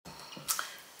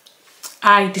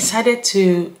I decided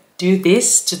to do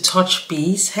this to touch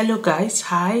base. Hello guys,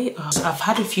 hi. I've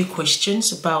had a few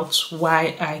questions about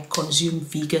why I consume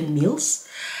vegan meals.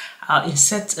 I'll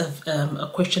insert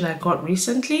a question I got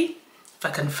recently, if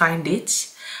I can find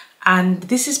it. And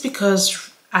this is because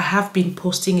I have been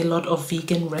posting a lot of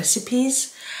vegan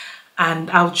recipes. And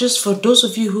I'll just, for those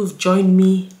of you who've joined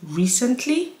me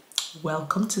recently,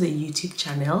 welcome to the YouTube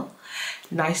channel.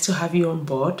 Nice to have you on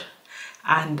board.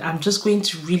 And I'm just going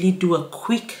to really do a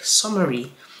quick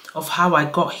summary of how I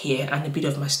got here and a bit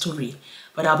of my story.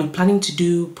 But I'll be planning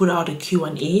to put out a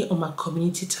Q&A on my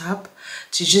community tab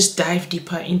to just dive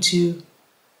deeper into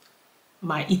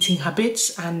my eating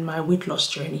habits and my weight loss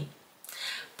journey.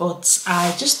 But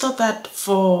I just thought that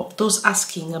for those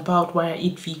asking about why I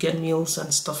eat vegan meals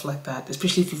and stuff like that,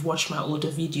 especially if you've watched my older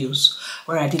videos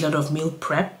where I did a lot of meal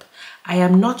prep, I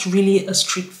am not really a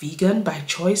strict vegan by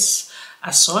choice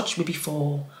as such, maybe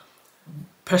for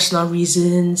personal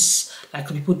reasons, like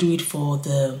people do it for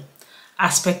the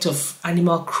aspect of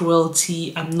animal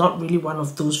cruelty. I'm not really one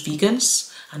of those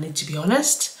vegans, I need to be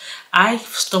honest. I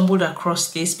stumbled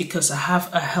across this because I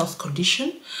have a health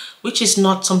condition, which is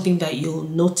not something that you'll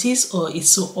notice or it's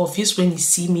so obvious when you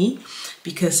see me,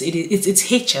 because it's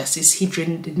HS, it's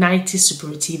hidradenitis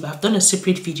suppurativa. I've done a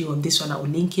separate video on this one, I will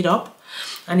link it up.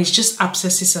 And it's just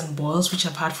abscesses and boils, which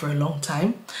I've had for a long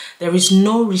time. There is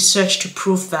no research to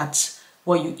prove that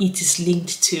what you eat is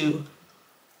linked to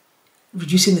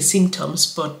reducing the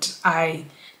symptoms, but I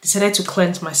decided to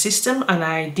cleanse my system and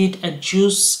I did a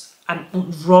juice and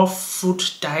raw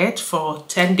fruit diet for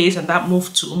 10 days, and that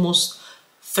moved to almost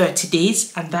 30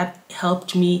 days, and that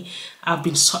helped me. I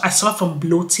suffer from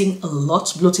bloating a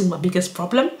lot. Bloating is my biggest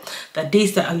problem. The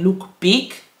days that I look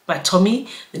big, my tummy,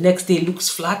 the next day looks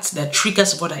flat. The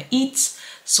triggers of what I eat.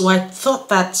 So I thought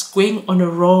that going on a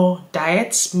raw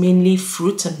diet, mainly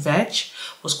fruit and veg,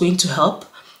 was going to help.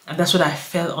 And that's what I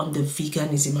fell on, the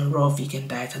veganism and raw vegan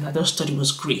diet. And I just thought it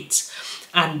was great.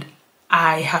 And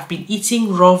I have been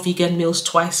eating raw vegan meals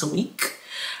twice a week.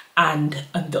 And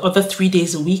the other 3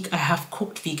 days a week, I have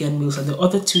cooked vegan meals. And the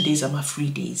other 2 days are my free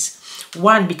days.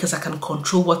 One, because I can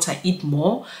control what I eat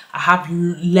more. I have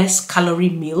less calorie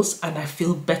meals and I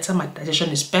feel better. My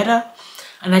digestion is better.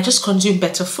 And I just consume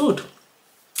better food.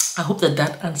 I hope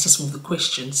that answers some of the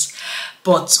questions.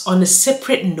 But on a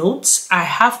separate note, I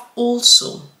have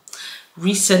also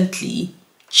recently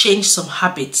changed some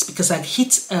habits because I've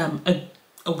hit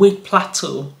a weight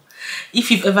plateau. If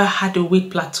you've ever had a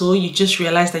weight plateau, you just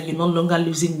realize that you're no longer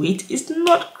losing weight. It's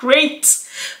not great,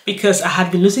 because I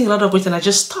had been losing a lot of weight and I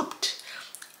just stopped.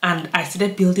 And I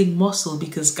started building muscle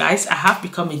because, guys, I have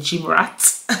become a gym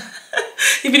rat.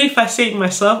 Even if I say it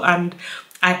myself, and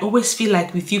I always feel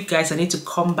like with you guys, I need to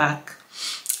come back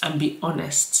and be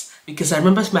honest. Because I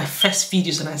remember my first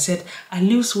videos and I said, I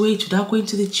lose weight without going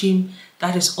to the gym.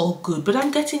 That is all good. But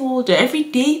I'm getting older. Every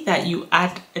day that you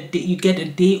add a day, you get a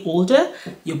day older,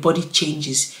 your body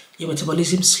changes. Your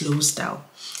metabolism slows down.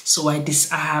 So I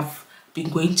have been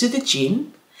going to the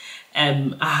gym.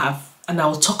 And I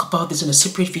will talk about this in a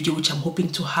separate video, which I'm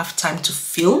hoping to have time to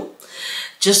film,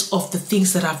 just of the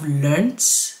things that I've learned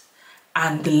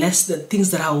and the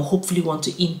things that I will hopefully want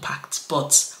to impact.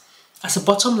 But as a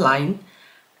bottom line,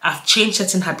 I've changed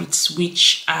certain habits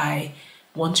which I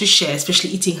want to share, especially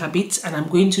eating habits, and I'm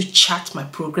going to chat my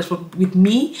progress. But with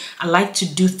me, I like to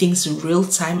do things in real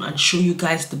time and show you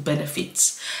guys the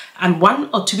benefits. And 1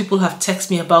 or 2 people have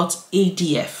texted me about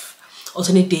ADF,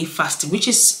 alternate day fasting, which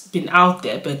has been out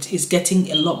there but is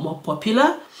getting a lot more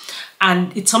popular.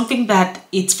 And it's something that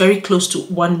it's very close to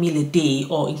 1 meal a day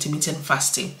or intermittent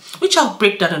fasting, which I'll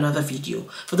break down another video.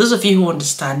 For those of you who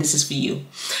understand, this is for you.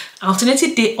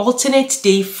 Alternate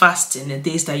day fasting, the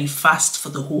days that you fast for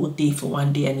the whole day for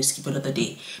 1 day and you skip another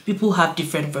day. People have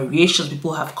different variations.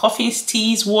 People have coffees,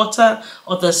 teas, water,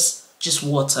 others just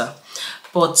water.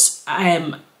 But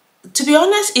to be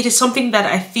honest, it is something that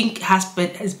I think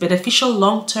is beneficial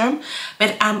long term,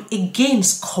 but I'm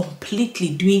against completely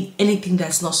doing anything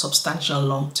that's not substantial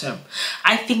long term.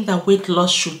 I think that weight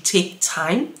loss should take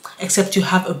time, except you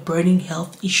have a burning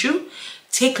health issue.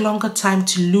 Take longer time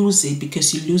to lose it,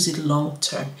 because you lose it long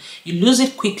term. You lose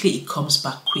it quickly, it comes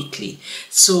back quickly.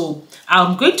 So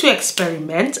I'm going to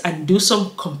experiment and do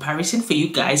some comparison for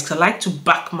you guys, because I like to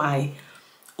back my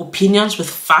opinions with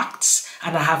facts,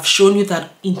 and I have shown you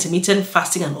that intermittent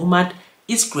fasting and OMAD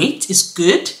is great, it's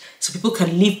good, so people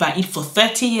can live by it for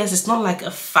 30 years. It's not like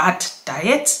a fad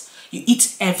diet. You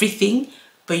eat everything,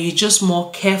 but you're just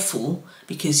more careful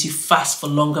because you fast for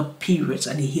longer periods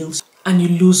and it heals and you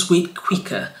lose weight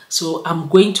quicker. So I'm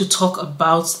going to talk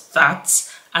about that,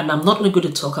 and I'm not only going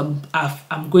to talk,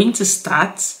 I'm going to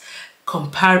start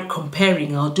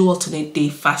comparing. I'll do alternate day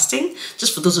fasting,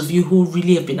 just for those of you who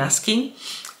really have been asking,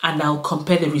 and I'll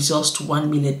compare the results to 1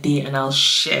 meal a day and I'll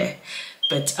share.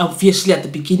 But obviously at the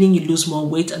beginning you lose more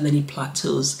weight and then it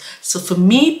plateaus. So for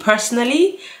me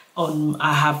personally,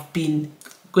 I have been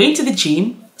going to the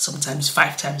gym sometimes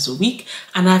 5 times a week,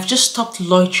 and I've just stopped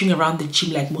loitering around the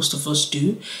gym like most of us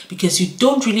do, because you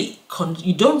don't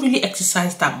really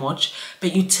exercise that much,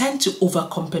 but you tend to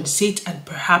overcompensate and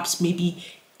perhaps maybe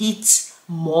eat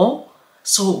more.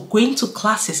 So going to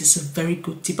classes is a very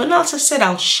good tip. And as I said,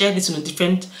 I'll share this in a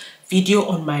different video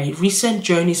on my recent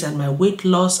journeys and my weight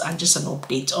loss, and just an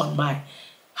update on my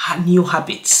new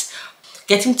habits.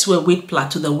 Getting to a weight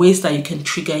plateau, the ways that you can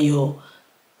trigger your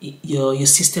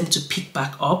system to pick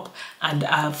back up. And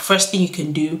first thing you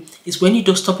can do is, when you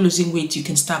don't stop losing weight, you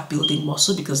can start building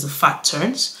muscle, because the fat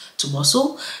turns to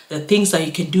muscle. The things that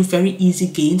you can do, very easy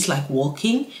gains, like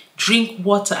walking, drink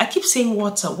water. I keep saying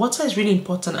water. Water is really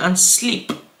important. And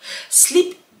sleep.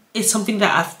 Sleep is something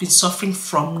that I've been suffering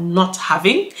from not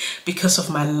having because of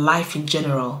my life in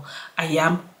general. I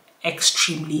am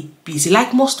extremely busy,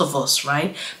 like most of us,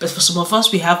 right? But for some of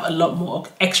us, we have a lot more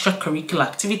extracurricular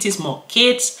activities, more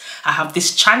kids. I have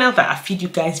this channel that I feed you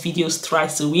guys videos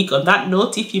thrice a week. On that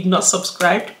note, if you've not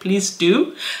subscribed, please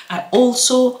do. I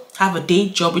also have a day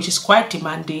job which is quite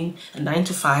demanding, a 9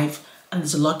 to 5, and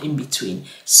there's a lot in between.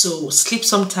 So sleep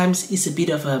sometimes is a bit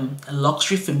of a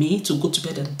luxury for me, to go to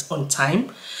bed on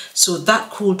time. So that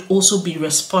could also be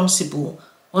responsible,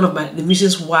 one of the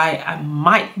reasons why I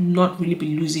might not really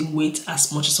be losing weight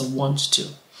as much as I want to.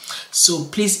 So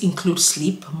please include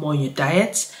sleep more in your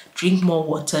diet, drink more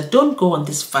water, don't go on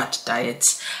these fat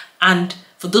diets. And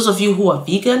for those of you who are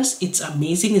vegans, it's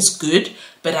amazing, it's good,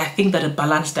 but I think that a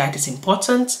balanced diet is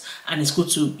important, and it's good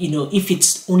to, if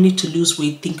it's only to lose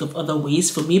weight, think of other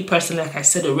ways. For me personally, like I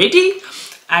said already,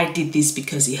 I did this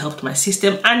because it helped my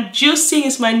system, and juicing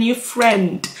is my new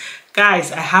friend.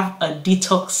 Guys, I have a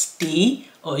detox day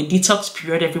or a detox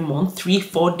period every month,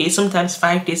 3-4 days, sometimes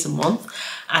 5 days a month.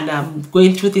 And I'm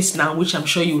going through this now, which I'm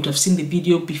sure you would have seen the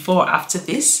video before or after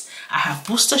this. I have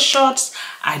booster shots.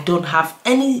 I don't have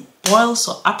any boils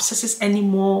or abscesses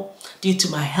anymore due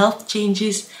to my health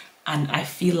changes. And I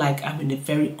feel like I'm in a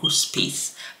very good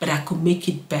space, but I could make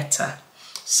it better.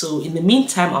 So in the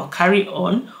meantime, I'll carry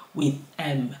on with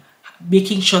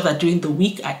making sure that during the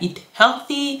week I eat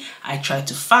healthy, I try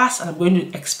to fast, and I'm going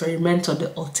to experiment on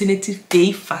the alternative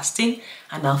day fasting,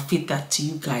 and I'll feed that to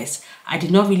you guys. I did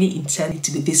not really intend it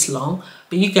to be this long,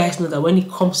 but you guys know that when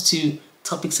it comes to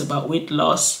topics about weight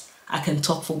loss, I can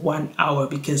talk for 1 hour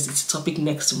because it's a topic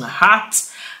next to my heart.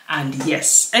 And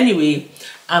yes, anyway,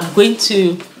 I'm going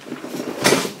to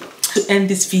end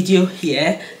this video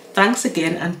here. Thanks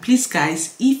again, and please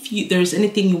guys, if there is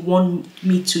anything you want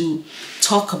me to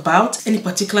talk about, any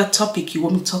particular topic you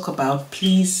want me to talk about,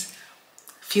 please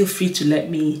feel free to let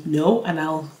me know and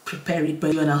I'll prepare it.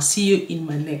 And I'll see you in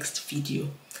my next video.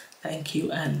 Thank you,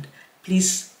 and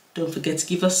please don't forget to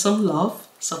give us some love,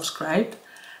 subscribe,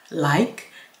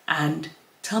 like, and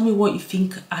tell me what you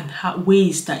think and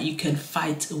ways that you can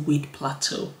fight a weight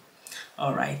plateau.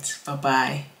 All right,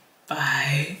 bye-bye.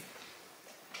 Bye.